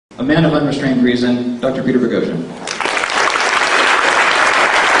a man of unrestrained reason, Dr. Peter Boghossian.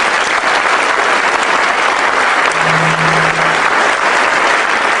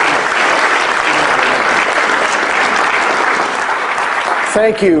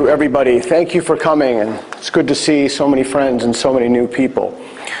 Thank you, everybody. Thank you for coming, and it's good to see so many friends and so many new people.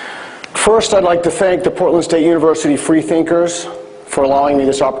 First, I'd like to thank the Portland State University Freethinkers for allowing me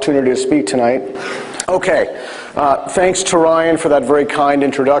this opportunity to speak tonight. Okay, thanks to Ryan for that very kind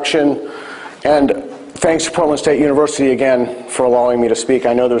introduction, and thanks to Portland State University again for allowing me to speak.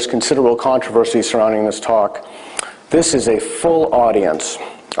 I know there's considerable controversy surrounding this talk. This is a full audience.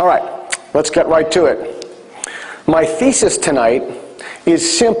 All right, let's get right to it. My thesis tonight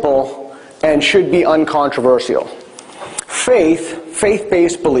is simple and should be uncontroversial.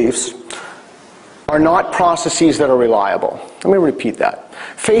 Faith-based beliefs are not processes that are reliable. Let me repeat that.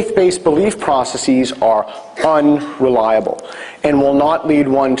 Faith-based belief processes are unreliable and will not lead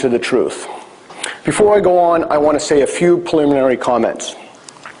one to the truth. Before I go on, I want to say a few preliminary comments.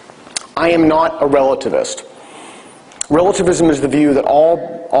 I am not a relativist. Relativism is the view that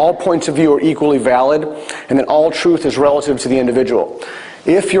all points of view are equally valid and that all truth is relative to the individual.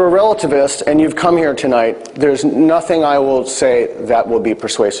 If you're a relativist and you've come here tonight, there's nothing I will say that will be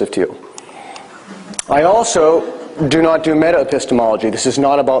persuasive to you. I also do not do meta-epistemology. This is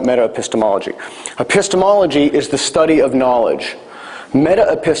not about meta-epistemology. Epistemology is the study of knowledge.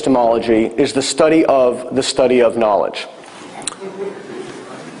 Meta-epistemology is the study of knowledge.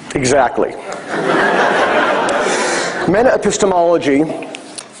 Exactly. Meta-epistemology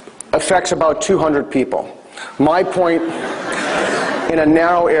affects about 200 people. My point, in a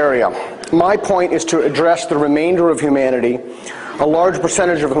narrow area, my point is to address the remainder of humanity, a large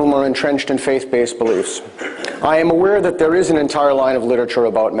percentage of whom are entrenched in faith-based beliefs. I am aware that there is an entire line of literature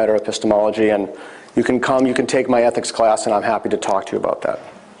about meta-epistemology, and you can come, you can take my ethics class, and I'm happy to talk to you about that.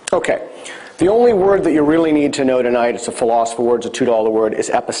 Okay. The only word that you really need to know tonight, it's a philosopher word, it's a $2 word, is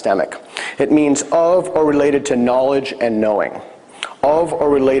epistemic. It means of or related to knowledge and knowing. Of or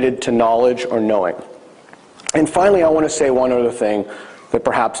related to knowledge or knowing. And finally, I want to say one other thing that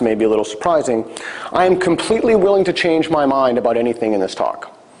perhaps may be a little surprising. I am completely willing to change my mind about anything in this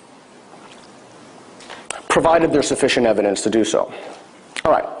talk, provided there's sufficient evidence to do so.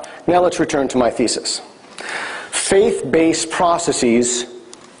 All right, now let's return to my thesis. Faith-based processes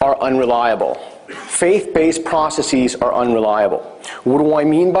are unreliable. Faith-based processes are unreliable. What do I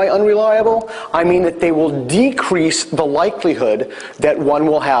mean by unreliable? I mean that they will decrease the likelihood that one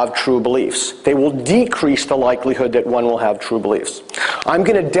will have true beliefs. They will decrease the likelihood that one will have true beliefs. I'm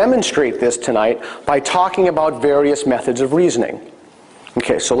going to demonstrate this tonight by talking about various methods of reasoning.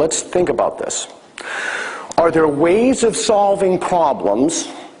 Okay, so let's think about this. Are there ways of solving problems?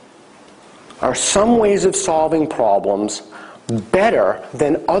 Are some ways of solving problems better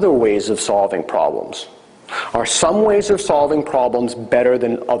than other ways of solving problems? Are some ways of solving problems better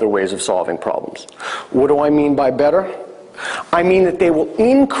than other ways of solving problems? What do I mean by better? I mean that they will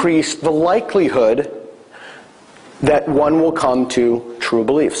increase the likelihood that one will come to true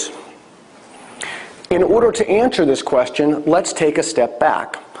beliefs. In order to answer this question, let's take a step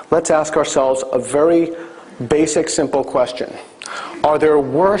back. Let's ask ourselves a very basic, simple question. Are there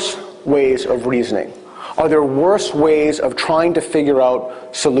worse ways of reasoning? Are there worse ways of trying to figure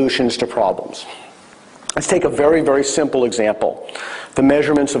out solutions to problems? Let's take a very, very simple example. The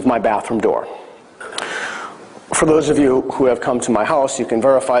measurements of my bathroom door. For those of you who have come to my house, you can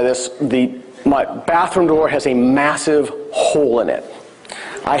verify this. My bathroom door has a massive hole in it.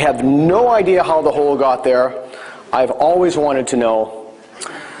 I have no idea how the hole got there. I've always wanted to know.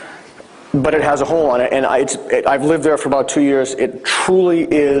 But it has a hole in it, and I've lived there for about 2 years. It truly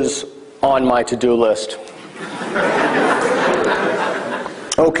is on my to-do list.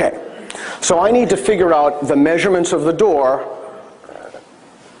 Okay, so I need to figure out the measurements of the door,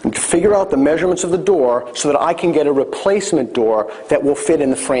 so that I can get a replacement door that will fit in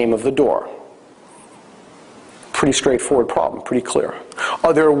the frame of the door. Pretty straightforward problem, pretty clear.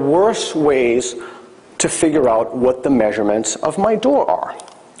 Are there worse ways to figure out what the measurements of my door are?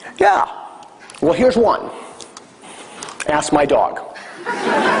 Yeah. Well, here's one. Ask my dog.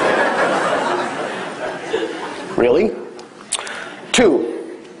 Really?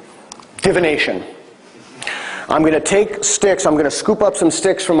 2, divination. I'm going to take sticks, I'm going to scoop up some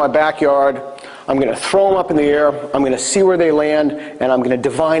sticks from my backyard, I'm going to throw them up in the air, I'm going to see where they land, and I'm going to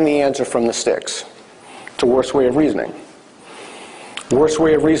divine the answer from the sticks. It's a worse way of reasoning. Worst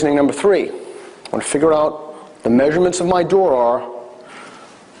way of reasoning number 3. I want to figure out the measurements of my door are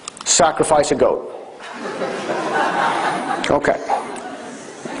sacrifice a goat. Okay.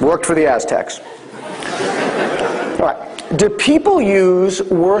 Worked for the Aztecs. All right. Do people use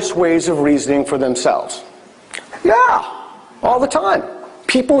worse ways of reasoning for themselves? Yeah, all the time.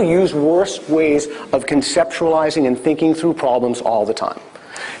 People use worse ways of conceptualizing and thinking through problems all the time.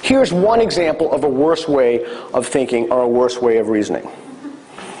 Here's one example of a worse way of thinking or a worse way of reasoning.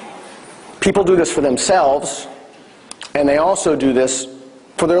 People do this for themselves, and they also do this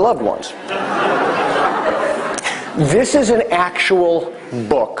for their loved ones. This is an actual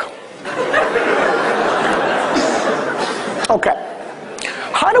book. Okay.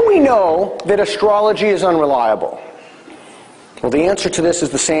 How do we know that astrology is unreliable? Well, the answer to this is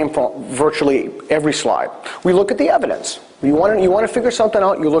the same for virtually every slide. We look at the evidence. You want to figure something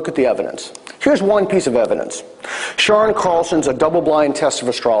out, you look at the evidence. Here's one piece of evidence. Sharon Carlson's A Double-Blind Test of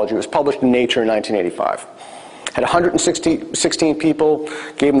Astrology was published in Nature in 1985. Had 116 people,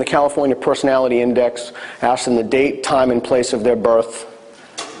 gave them the California Personality Index, asked them the date, time, and place of their birth.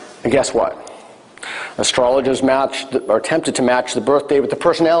 And guess what? Astrologers matched, or attempted to match the birthday with the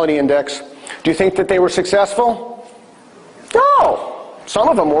personality index. Do you think that they were successful? No. Some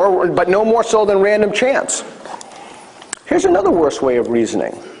of them were, but no more so than random chance. Here's another worse way of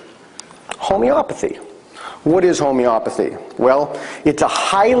reasoning. Homeopathy. What is homeopathy? Well, it's a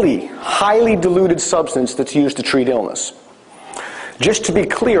highly, highly diluted substance that's used to treat illness. Just to be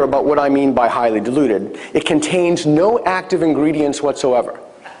clear about what I mean by highly diluted, it contains no active ingredients whatsoever.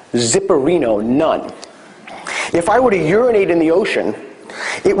 Zipperino, none. If I were to urinate in the ocean,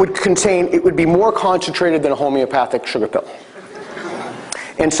 it would be more concentrated than a homeopathic sugar pill.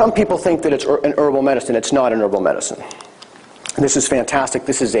 And some people think that it's an herbal medicine. It's not an herbal medicine. This is fantastic.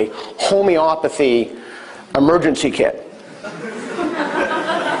 This is a homeopathy emergency kit.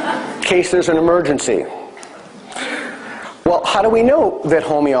 In case there's an emergency. Well, how do we know that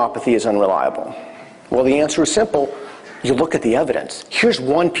homeopathy is unreliable? Well, the answer is simple. You look at the evidence. Here's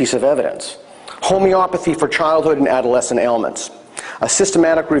one piece of evidence. Homeopathy for childhood and adolescent ailments. A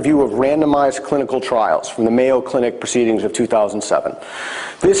systematic review of randomized clinical trials from the Mayo Clinic proceedings of 2007.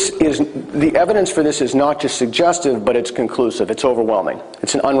 The evidence for this is not just suggestive, but it's conclusive. It's overwhelming.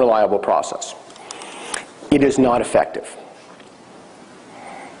 It's an unreliable process. It is not effective.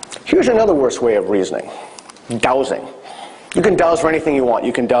 Here's another worse way of reasoning. Dowsing. You can douse for anything you want.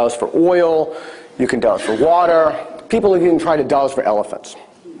 You can douse for oil. You can douse for water. People have even tried to douse for elephants.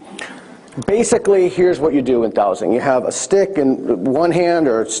 Basically, here's what you do with dowsing. You have a stick in one hand,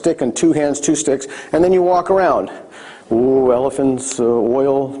 or a stick in two hands, two sticks, and then you walk around. Ooh, elephants,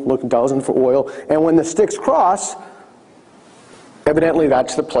 oil, look, dowsing for oil. And when the sticks cross, evidently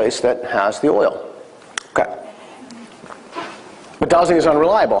that's the place that has the oil. Okay. But dowsing is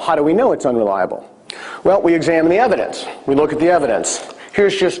unreliable. How do we know it's unreliable? Well, we examine the evidence. We look at the evidence.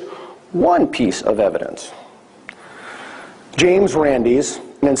 Here's just one piece of evidence. James Randi's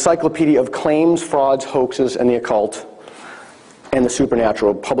An Encyclopedia of Claims, Frauds, Hoaxes, and the Occult and the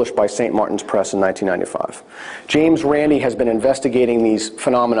Supernatural, published by St. Martin's Press in 1995. James Randi has been investigating these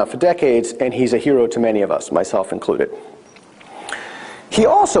phenomena for decades, and he's a hero to many of us, myself included. He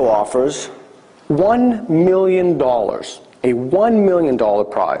also offers $1 million, a $1 million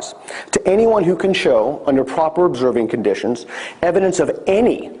prize, to anyone who can show, under proper observing conditions, evidence of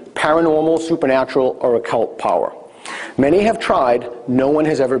any paranormal, supernatural, or occult power. Many have tried. No one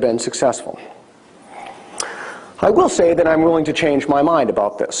has ever been successful. I will say that I'm willing to change my mind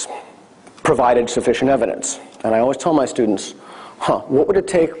about this, provided sufficient evidence. And I always tell my students, what would it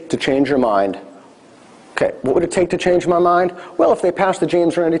take to change your mind? Okay, what would it take to change my mind? Well, if they pass the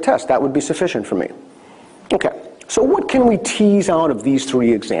James Randi test, that would be sufficient for me. Okay, so what can we tease out of these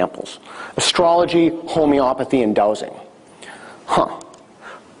three examples? Astrology, homeopathy, and dowsing.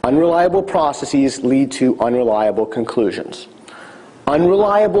 Unreliable processes lead to unreliable conclusions.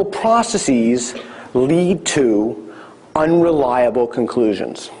 Unreliable processes lead to unreliable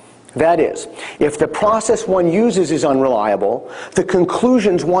conclusions. That is, if the process one uses is unreliable, the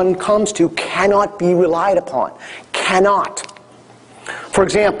conclusions one comes to cannot be relied upon. Cannot. For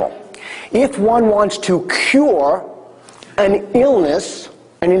example, if one wants to cure an illness,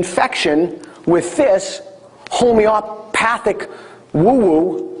 an infection, with this homeopathic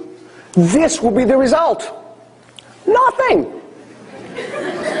woo-woo, this will be the result. Nothing.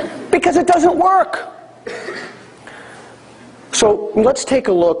 Because it doesn't work. So let's take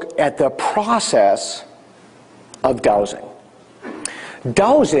a look at the process of dowsing.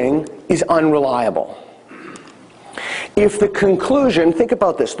 Dowsing is unreliable. If the conclusion, think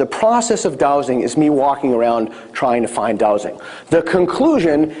about this, the process of dowsing is me walking around trying to find dowsing. The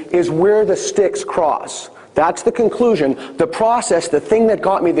conclusion is where the sticks cross. That's the conclusion. The process, the thing that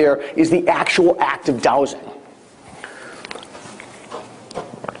got me there, is the actual act of dowsing.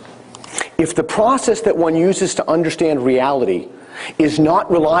 if the process that one uses to understand reality is not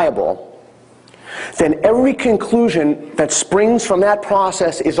reliable, then every conclusion that springs from that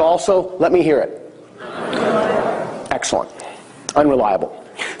process is also, let me hear it, excellent, unreliable.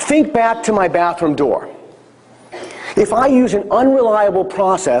 Think back to my bathroom door. If I use an unreliable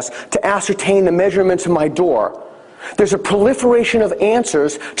process to ascertain the measurements of my door, there's a proliferation of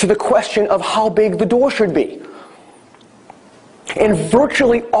answers to the question of how big the door should be. And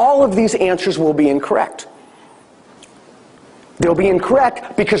virtually all of these answers will be incorrect. They'll be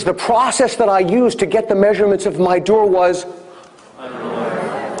incorrect because the process that I used to get the measurements of my door was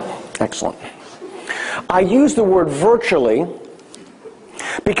unreliable. Excellent. I use the word virtually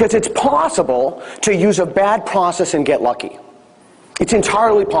because it's possible to use a bad process and get lucky. It's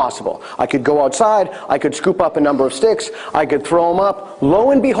entirely possible. I could go outside, I could scoop up a number of sticks, I could throw them up.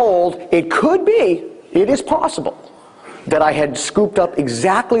 Lo and behold, it could be, it is possible, that I had scooped up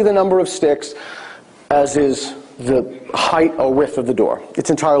exactly the number of sticks as is the height or width of the door. It's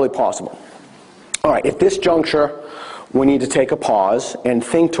entirely possible. All right, at this juncture, we need to take a pause and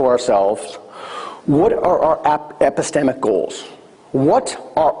think to ourselves, what are our epistemic goals? What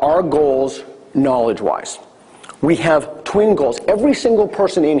are our goals knowledge-wise? We have twin goals. Every single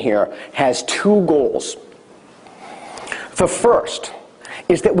person in here has two goals. The first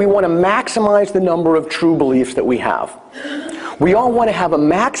is that we want to maximize the number of true beliefs that we have. We all want to have a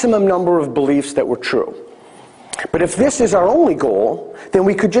maximum number of beliefs that were true. But if this is our only goal, then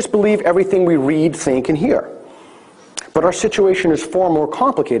we could just believe everything we read, think, and hear. But our situation is far more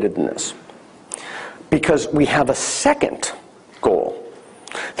complicated than this, because we have a second goal,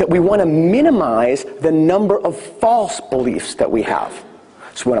 that we want to minimize the number of false beliefs that we have.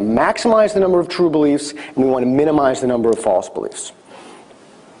 So we want to maximize the number of true beliefs, and we want to minimize the number of false beliefs.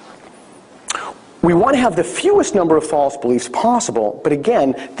 We want to have the fewest number of false beliefs possible, but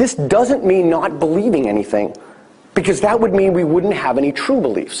again, this doesn't mean not believing anything, because that would mean we wouldn't have any true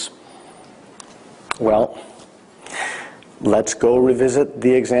beliefs. Well, let's go revisit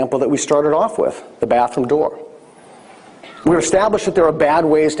the example that we started off with, the bathroom door. We've established that there are bad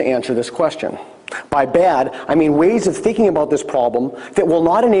ways to answer this question. By bad, I mean ways of thinking about this problem that will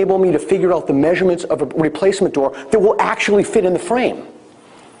not enable me to figure out the measurements of a replacement door that will actually fit in the frame.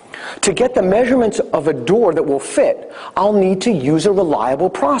 To get the measurements of a door that will fit, I'll need to use a reliable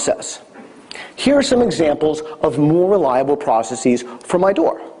process. Here are some examples of more reliable processes for my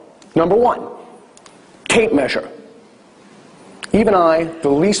door. Number one, tape measure. Even I, the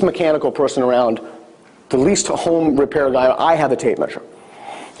least mechanical person around, the least home repair guy, I have a tape measure.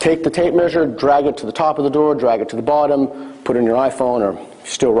 Take the tape measure, drag it to the top of the door, drag it to the bottom, put it in your iPhone, or if you're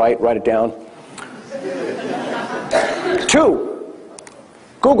still write it down. 2,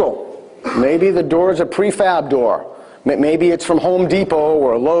 Google. Maybe the door is a prefab door. Maybe it's from Home Depot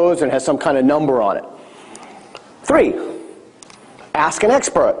or Lowe's and has some kind of number on it. 3, ask an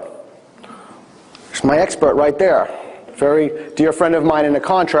expert. There's my expert right there. Very dear friend of mine and a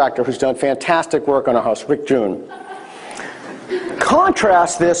contractor who's done fantastic work on a house, Rick June.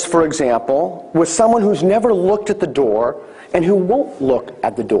 Contrast this, for example, with someone who's never looked at the door and who won't look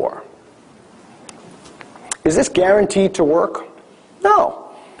at the door. Is this guaranteed to work?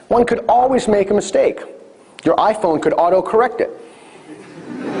 No. One could always make a mistake. Your iPhone could auto-correct it.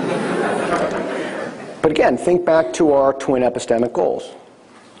 But again, think back to our twin epistemic goals.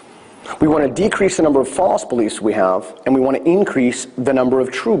 We want to decrease the number of false beliefs we have, and we want to increase the number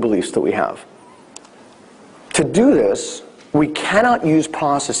of true beliefs that we have. To do this, we cannot use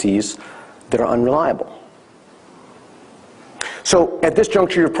processes that are unreliable. So at this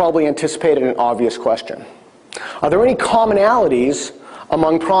juncture, you've probably anticipated an obvious question. Are there any commonalities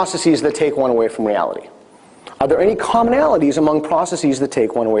among processes that take one away from reality? Are there any commonalities among processes that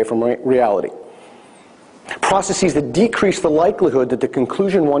take one away from reality? Processes that decrease the likelihood that the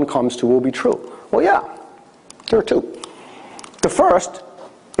conclusion one comes to will be true? Well, yeah, there are two. The first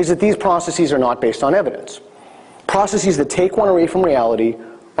is that these processes are not based on evidence. Processes that take one away from reality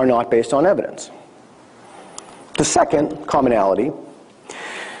are not based on evidence. The second commonality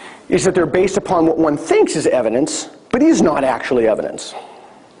is that they're based upon what one thinks is evidence, but is not actually evidence.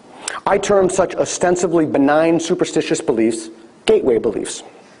 I term such ostensibly benign superstitious beliefs gateway beliefs.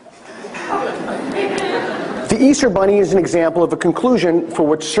 The Easter Bunny is an example of a conclusion for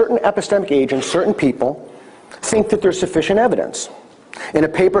which certain epistemic agents, certain people, think that there's sufficient evidence. In a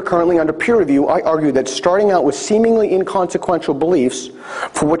paper currently under peer review, I argue that starting out with seemingly inconsequential beliefs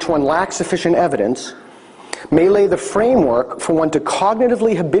for which one lacks sufficient evidence may lay the framework for one to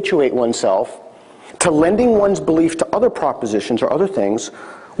cognitively habituate oneself to lending one's belief to other propositions or other things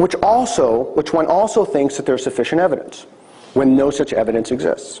which one also thinks that there's sufficient evidence, when no such evidence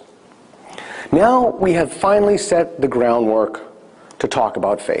exists. Now we have finally set the groundwork to talk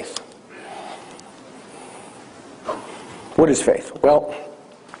about faith. What is faith? Well,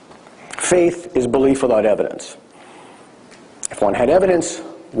 faith is belief without evidence. If one had evidence,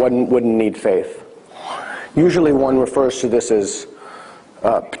 one wouldn't need faith. Usually one refers to this as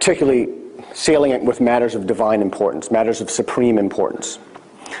particularly salient with matters of divine importance, matters of supreme importance.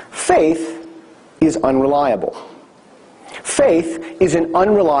 Faith is unreliable. Faith is an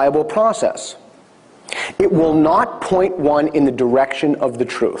unreliable process. It will not point one in the direction of the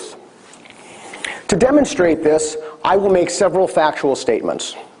truth. To demonstrate this, I will make several factual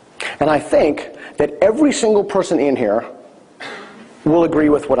statements. And I think that every single person in here will agree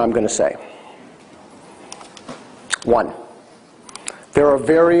with what I'm going to say. 1. There are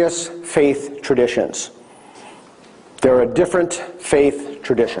various faith traditions. There are different faith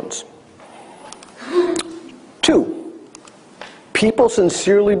traditions. 2. People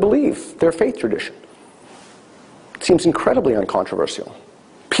sincerely believe their faith tradition. It seems incredibly uncontroversial.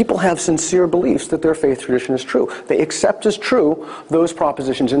 People have sincere beliefs that their faith tradition is true. They accept as true those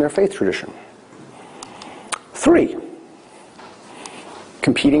propositions in their faith tradition. 3.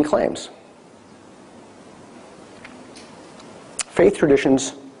 Competing claims. Faith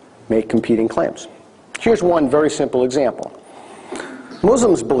traditions make competing claims. Here's one very simple example.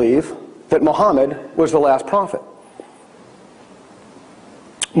 Muslims believe that Muhammad was the last prophet.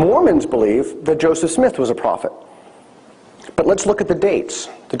 Mormons believe that Joseph Smith was a prophet. But let's look at the dates.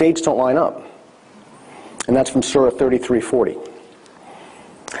 The dates don't line up. And that's from Surah 33:40.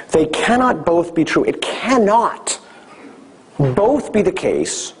 They cannot both be true. It cannot both be the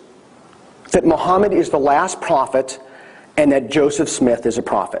case that Muhammad is the last prophet and that Joseph Smith is a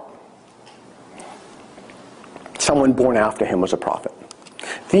prophet. Someone born after him was a prophet.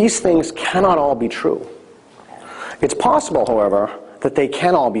 These things cannot all be true. It's possible, however, that they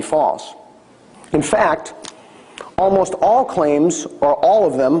can all be false. In fact, almost all claims, or all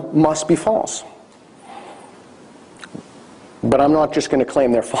of them, must be false. But I'm not just going to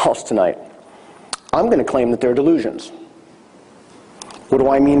claim they're false tonight. I'm going to claim that they're delusions. What do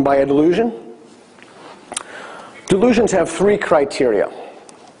I mean by a delusion? Delusions have 3 criteria.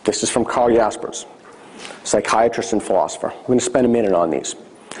 This is from Qualiasoup, psychiatrist and philosopher. I'm going to spend a minute on these.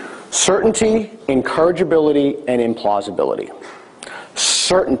 Certainty, incorrigibility, and implausibility.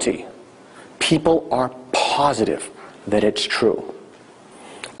 Certainty. People are positive that it's true.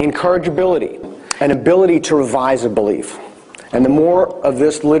 Incorrigibility, an ability to revise a belief. And the more of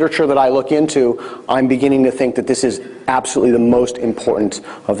this literature that I look into, I'm beginning to think that this is absolutely the most important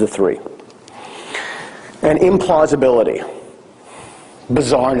of the 3. And implausibility,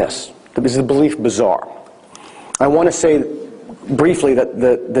 bizarreness. Is the belief bizarre? I want to say briefly that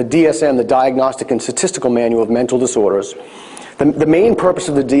the DSM, the Diagnostic and Statistical Manual of Mental Disorders, the main purpose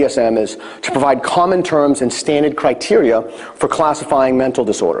of the DSM is to provide common terms and standard criteria for classifying mental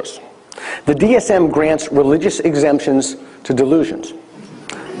disorders. The DSM grants religious exemptions to delusions.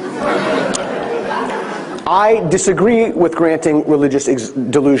 I disagree with granting religious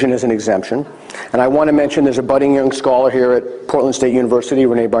delusion as an exemption, and I want to mention there's a budding young scholar here at Portland State University,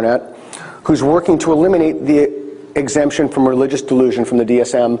 Renee Barnett, who's working to eliminate the exemption from religious delusion from the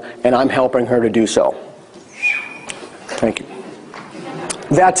DSM, and I'm helping her to do so. Thank you.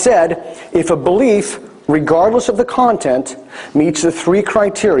 That said, if a belief, regardless of the content, meets the 3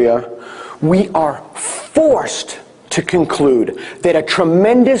 criteria, we are forced to conclude that a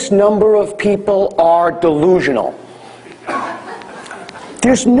tremendous number of people are delusional.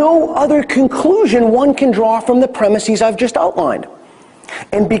 There's no other conclusion one can draw from the premises I've just outlined.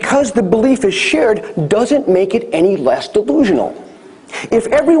 And because the belief is shared doesn't make it any less delusional. If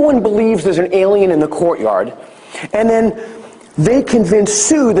everyone believes there's an alien in the courtyard, and then they convince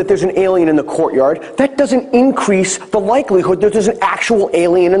Sue that there's an alien in the courtyard, that doesn't increase the likelihood that there's an actual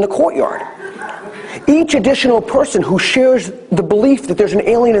alien in the courtyard. Each additional person who shares the belief that there's an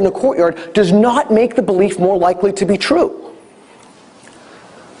alien in the courtyard does not make the belief more likely to be true.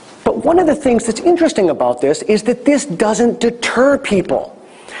 But one of the things that's interesting about this is that this doesn't deter people.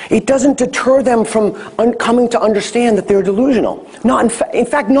 It doesn't deter them from coming to understand that they're delusional. In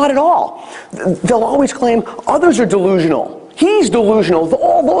fact, not at all. They'll always claim others are delusional. He's delusional.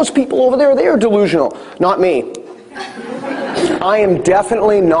 All those people over there, they're delusional. Not me. I am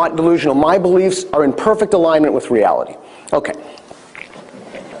definitely not delusional. My beliefs are in perfect alignment with reality. Okay.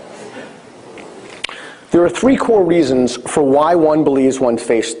 There are 3 core reasons for why one believes one's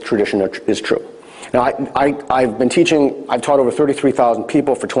faith tradition is true. Now, I've been teaching, I've taught over 33,000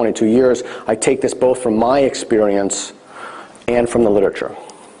 people for 22 years. I take this both from my experience and from the literature.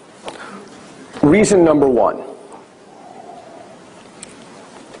 Reason number 1.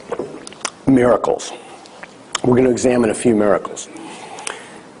 miracles. We're going to examine a few miracles.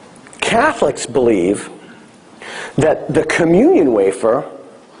 Catholics believe that the communion wafer,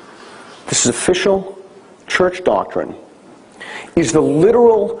 this is official church doctrine, is the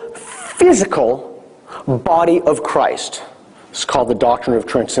literal physical body of Christ. It's called the doctrine of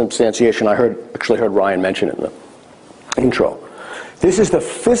transubstantiation. I actually heard Ryan mention it in the intro. This is the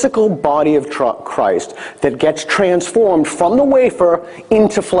physical body of Christ that gets transformed from the wafer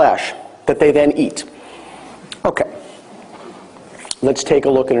into flesh that they then eat. Okay, let's take a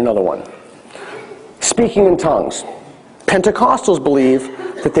look at another one. Speaking in tongues. Pentecostals believe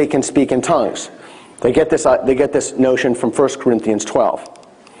that they can speak in tongues. They get this notion from 1 Corinthians 12.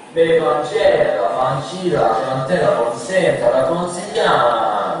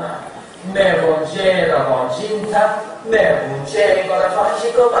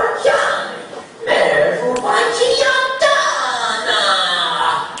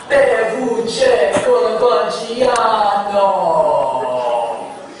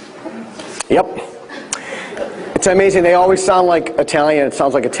 Yep. It's amazing. They always sound like Italian. It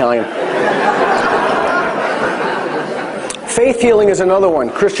sounds like Italian. Faith healing is another one.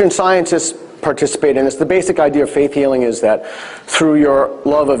 Christian Scientists participate in this. The basic idea of faith healing is that through your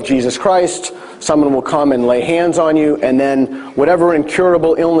love of Jesus Christ, someone will come and lay hands on you, and then whatever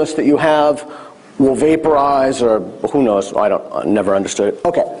incurable illness that you have will vaporize, or who knows, I never understood it.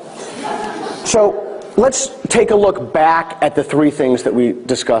 Okay. So let's take a look back at the three things that we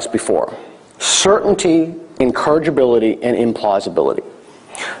discussed before. Certainty, incorrigibility, and implausibility.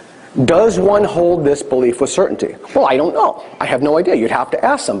 Does one hold this belief with certainty? Well, I don't know. I have no idea. You'd have to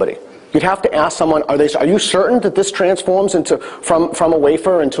ask somebody. You'd have to ask someone, are you certain that this transforms from a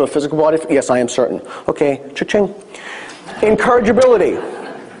wafer into a physical body? Yes, I am certain. Okay, cha-ching. Incorrigibility.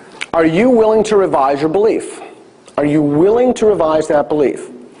 Are you willing to revise your belief? Are you willing to revise that belief?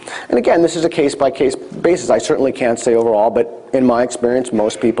 And again, this is a case-by-case basis. I certainly can't say overall, but in my experience,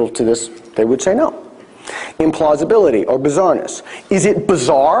 most people to this, they would say no. Implausibility or bizarreness. Is it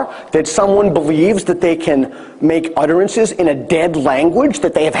bizarre that someone believes that they can make utterances in a dead language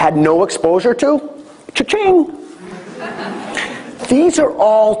that they have had no exposure to? Cha-ching! These are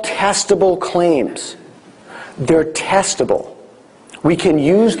all testable claims. They're testable. We can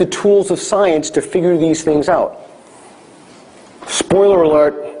use the tools of science to figure these things out. Spoiler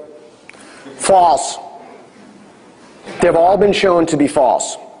alert, false. They've all been shown to be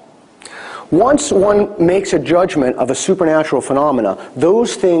false. Once one makes a judgment of a supernatural phenomena,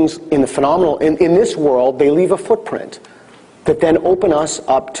 those things in the phenomenal, in this world, they leave a footprint that then open us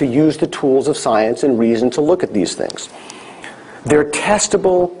up to use the tools of science and reason to look at these things. They're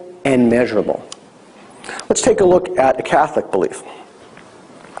testable and measurable. Let's take a look at a Catholic belief.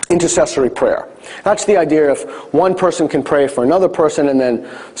 Intercessory prayer. That's the idea if one person can pray for another person and then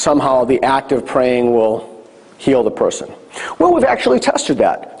somehow the act of praying will heal the person. Well, we've actually tested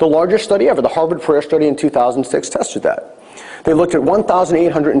that. The largest study ever, the Harvard Prayer Study in 2006, tested that. They looked at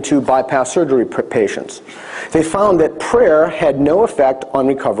 1,802 bypass surgery patients. They found that prayer had no effect on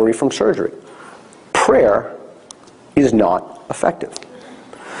recovery from surgery. Prayer is not effective.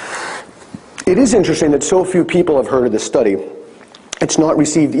 It is interesting that so few people have heard of this study. It's not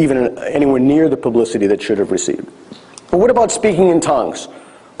received even anywhere near the publicity that it should have received. But what about speaking in tongues?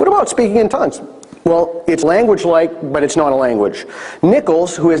 What about speaking in tongues? Well, it's language-like, but it's not a language.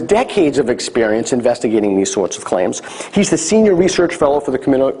 Nichols, who has decades of experience investigating these sorts of claims, he's the senior research fellow for the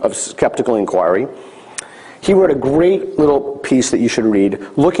Committee of Skeptical Inquiry. He wrote a great little piece that you should read,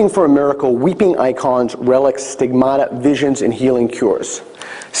 Looking for a Miracle, Weeping Icons, Relics, Stigmata, Visions, and Healing Cures.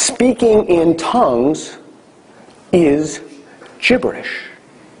 Speaking in tongues is gibberish.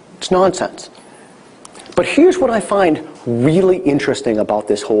 It's nonsense. But here's what I find really interesting about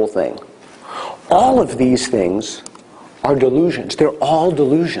this whole thing. All of these things are delusions. They're all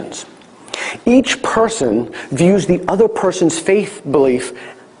delusions. Each person views the other person's faith belief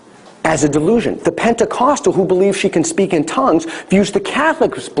as a delusion. The Pentecostal, who believes she can speak in tongues, views the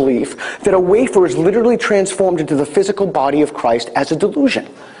Catholic's belief that a wafer is literally transformed into the physical body of Christ as a delusion,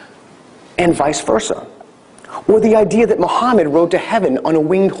 and vice versa. Or the idea that Muhammad rode to heaven on a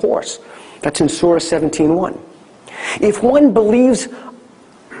winged horse. That's in Surah 17:1. If one believes,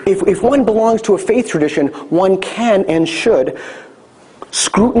 if one belongs to a faith tradition, one can and should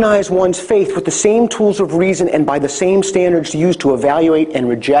scrutinize one's faith with the same tools of reason and by the same standards used to evaluate and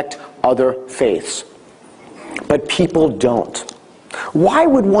reject other faiths. But people don't. Why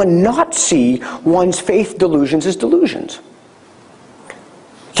would one not see one's faith delusions as delusions?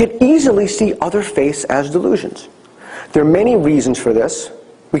 Yet easily see other faiths as delusions. There are many reasons for this.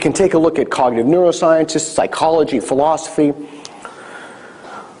 We can take a look at cognitive neuroscientists, psychology, philosophy.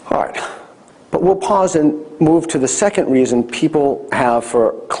 All right, But we'll pause and move to the second reason people have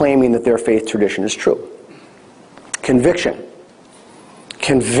for claiming that their faith tradition is true. Conviction.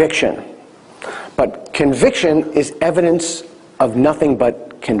 Conviction. But conviction is evidence of nothing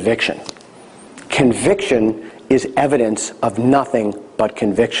but conviction. Conviction is evidence of nothing but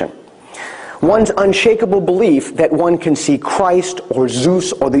conviction. One's unshakable belief that one can see Christ or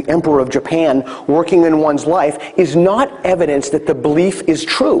Zeus or the Emperor of Japan working in one's life is not evidence that the belief is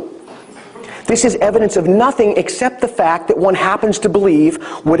true. This is evidence of nothing except the fact that one happens to believe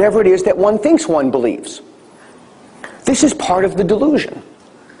whatever it is that one thinks one believes. This is part of the delusion.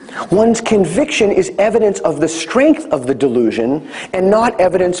 One's conviction is evidence of the strength of the delusion and not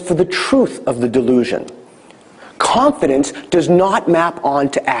evidence for the truth of the delusion. Confidence does not map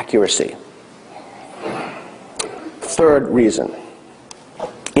onto accuracy. Third reason,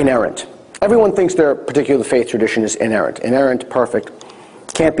 inerrant. Everyone thinks their particular faith tradition is inerrant. Inerrant, perfect,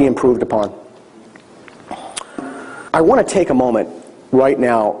 can't be improved upon. I want to take a moment right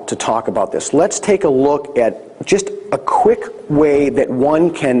now to talk about this. Let's take a look at just a quick way that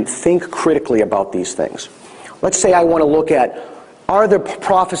one can think critically about these things. Let's say I want to look at, are the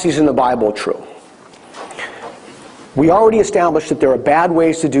prophecies in the Bible true? We already established that there are bad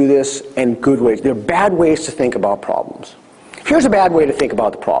ways to do this and good ways. There are bad ways to think about problems. Here's a bad way to think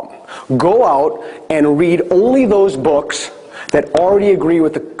about the problem. Go out and read only those books that already agree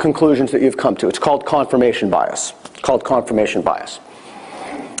with the conclusions that you've come to. It's called confirmation bias. It's called confirmation bias.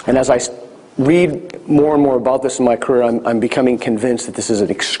 And as I read more and more about this in my career, I'm becoming convinced that this is an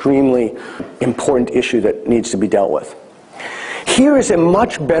extremely important issue that needs to be dealt with. Here is a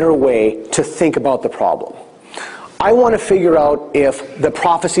much better way to think about the problem. I want to figure out if the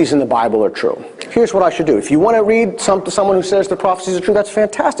prophecies in the Bible are true. Here's what I should do. If you want to read someone who says the prophecies are true, that's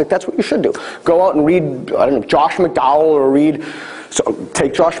fantastic. That's what you should do. Go out and read, I don't know, Josh McDowell, or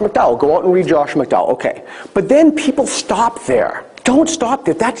take Josh McDowell. Go out and read Josh McDowell. Okay. But then people stop there. Don't stop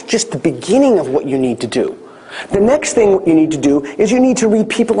there. That's just the beginning of what you need to do. The next thing you need to do is you need to read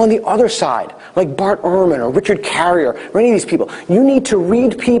people on the other side, like Bart Ehrman or Richard Carrier or any of these people. You need to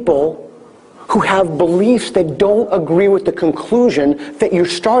read people who have beliefs that don't agree with the conclusion that you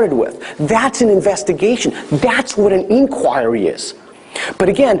started with. That's an investigation. That's what an inquiry is. But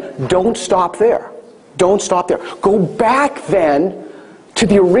again, don't stop there. Don't stop there. Go back then to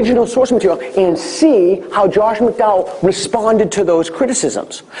the original source material and see how Josh McDowell responded to those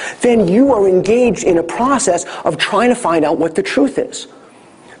criticisms. Then you are engaged in a process of trying to find out what the truth is.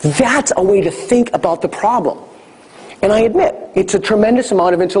 That's a way to think about the problem. And I admit, it's a tremendous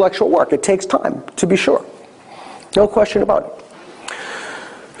amount of intellectual work. It takes time, to be sure. No question about it.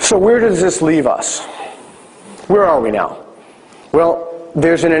 So where does this leave us? Where are we now? Well,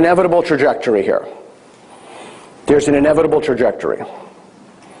 there's an inevitable trajectory here. There's an inevitable trajectory.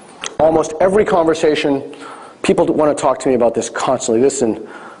 Almost every conversation, people want to talk to me about this constantly. This, and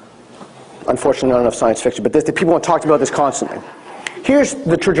unfortunately not enough science fiction, but people want to talk to me about this constantly. Here's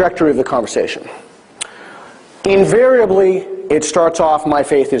the trajectory of the conversation. Invariably, it starts off, my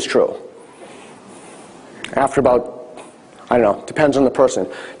faith is true. After about, I don't know, depends on the person,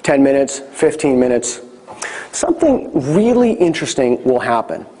 10 minutes, 15 minutes, something really interesting will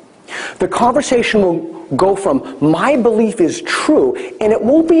happen. The conversation will go from, my belief is true, and it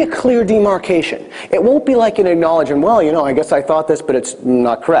won't be a clear demarcation. It won't be like an acknowledgement, well, you know, I guess I thought this, but it's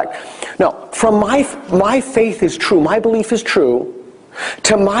not correct. No, from my faith is true, my belief is true,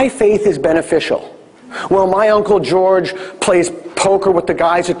 to my faith is beneficial. Well, my Uncle George plays poker with the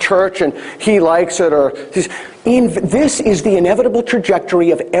guys at church and he likes it, or this is the inevitable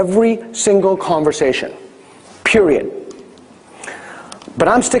trajectory of every single conversation. Period. But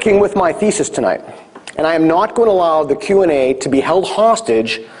I'm sticking with my thesis tonight. And I am not going to allow the Q&A to be held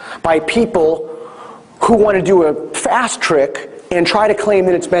hostage by people who want to do a fast trick and try to claim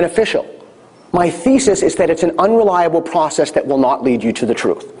that it's beneficial. My thesis is that it's an unreliable process that will not lead you to the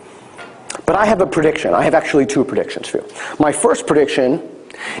truth. But I have a prediction. I have actually two predictions for you. My first prediction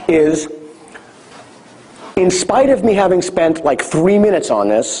is, in spite of me having spent like 3 minutes on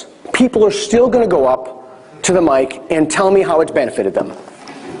this, people are still going to go up to the mic and tell me how it's benefited them.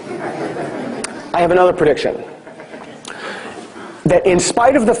 I have another prediction. That in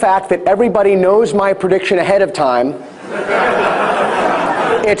spite of the fact that everybody knows my prediction ahead of time,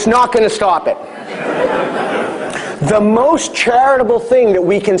 it's not going to stop it. The most charitable thing that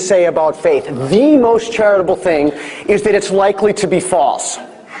we can say about faith, the most charitable thing, is that it's likely to be false.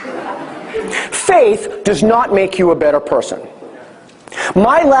 Faith does not make you a better person.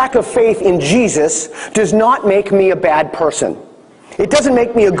 My lack of faith in Jesus does not make me a bad person. It doesn't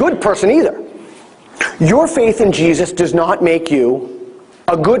make me a good person either. Your faith in Jesus does not make you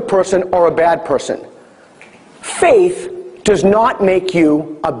a good person or a bad person. Faith does not make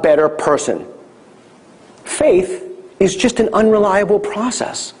you a better person. Faith is just an unreliable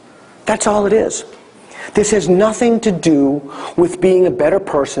process. That's all it is. This has nothing to do with being a better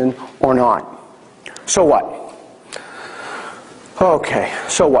person or not. So what? Okay,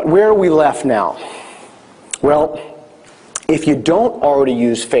 so what? Where are we left now? Well, if you don't already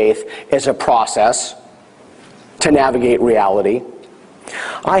use faith as a process to navigate reality,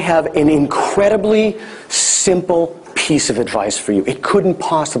 I have an incredibly simple piece of advice for you. It couldn't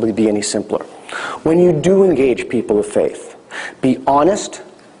possibly be any simpler. When you do engage people of faith, be honest,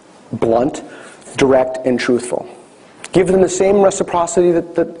 blunt, direct, and truthful. Give them the same reciprocity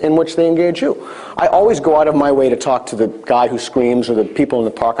in which they engage you. I always go out of my way to talk to the guy who screams or the people in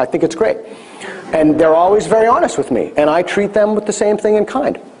the park. I think it's great. And they're always very honest with me, and I treat them with the same thing in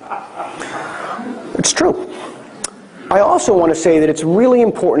kind. It's true. I also want to say that it's really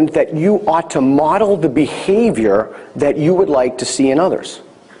important that you ought to model the behavior that you would like to see in others.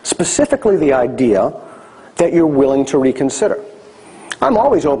 Specifically the idea that you're willing to reconsider. I'm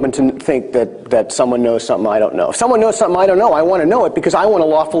always open to think that someone knows something I don't know. If someone knows something I don't know, I want to know it because I want to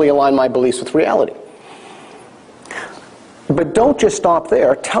lawfully align my beliefs with reality. But don't just stop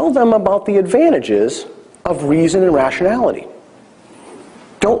there. Tell them about the advantages of reason and rationality.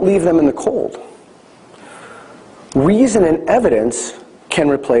 Don't leave them in the cold. Reason and evidence can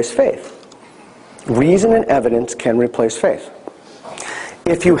replace faith. Reason and evidence can replace faith.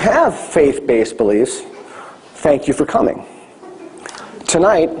 If you have faith-based beliefs, thank you for coming.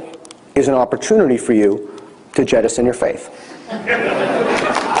 Tonight is an opportunity for you to jettison your faith.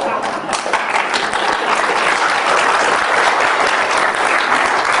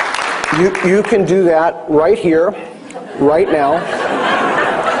 You can do that right here, right now.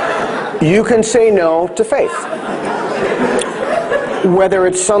 You can say no to faith. Whether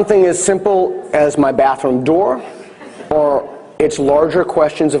it's something as simple as my bathroom door, or it's larger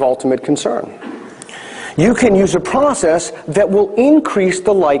questions of ultimate concern. You can use a process that will increase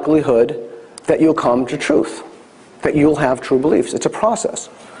the likelihood that you'll come to truth, that you'll have true beliefs. It's a process.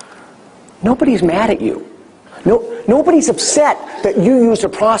 Nobody's mad at you. Nobody's upset that you used a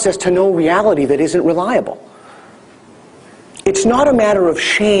process to know reality that isn't reliable. It's not a matter of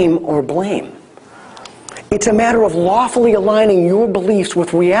shame or blame. It's a matter of lawfully aligning your beliefs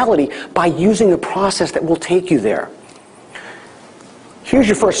with reality by using a process that will take you there. Here's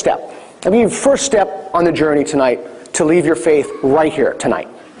your first step. Your first step on the journey tonight to leave your faith right here tonight.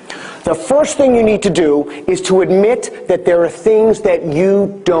 The first thing you need to do is to admit that there are things that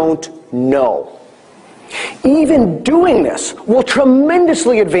you don't know. Even doing this will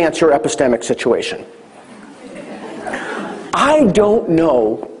tremendously advance your epistemic situation. I don't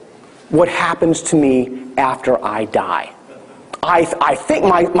know what happens to me after I die. I think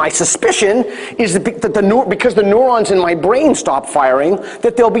my suspicion is that because the neurons in my brain stop firing,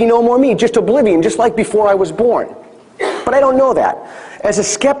 that there'll be no more me, just oblivion, just like before I was born. But I don't know that. As a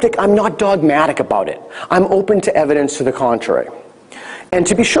skeptic, I'm not dogmatic about it. I'm open to evidence to the contrary. And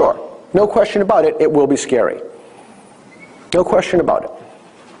to be sure, no question about it, it will be scary. No question about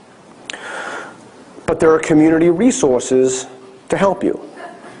it. But there are community resources to help you.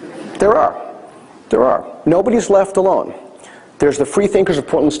 There are. There are. Nobody's left alone. There's the Free Thinkers of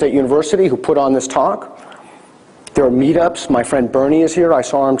Portland State University who put on this talk. There are meetups. My friend Bernie is here. I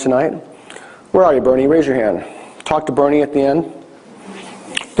saw him tonight. Where are you, Bernie? Raise your hand. Talk to Bernie at the end.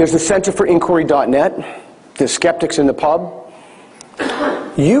 There's the Center for Inquiry.net. There's Skeptics in the Pub.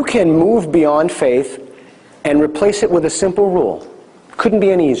 You can move beyond faith and replace it with a simple rule. Couldn't be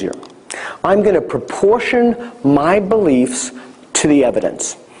any easier. I'm going to proportion my beliefs to the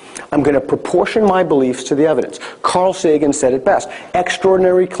evidence. I'm going to proportion my beliefs to the evidence. Carl Sagan said it best.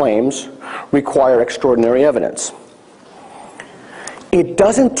 Extraordinary claims require extraordinary evidence. It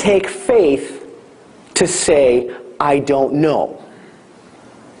doesn't take faith to say, I don't know.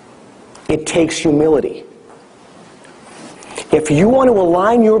 It takes humility. If you want to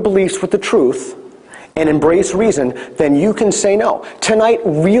align your beliefs with the truth and embrace reason, then you can say no. Tonight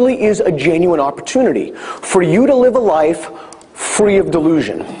really is a genuine opportunity for you to live a life free of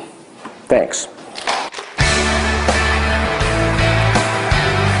delusion. Thanks.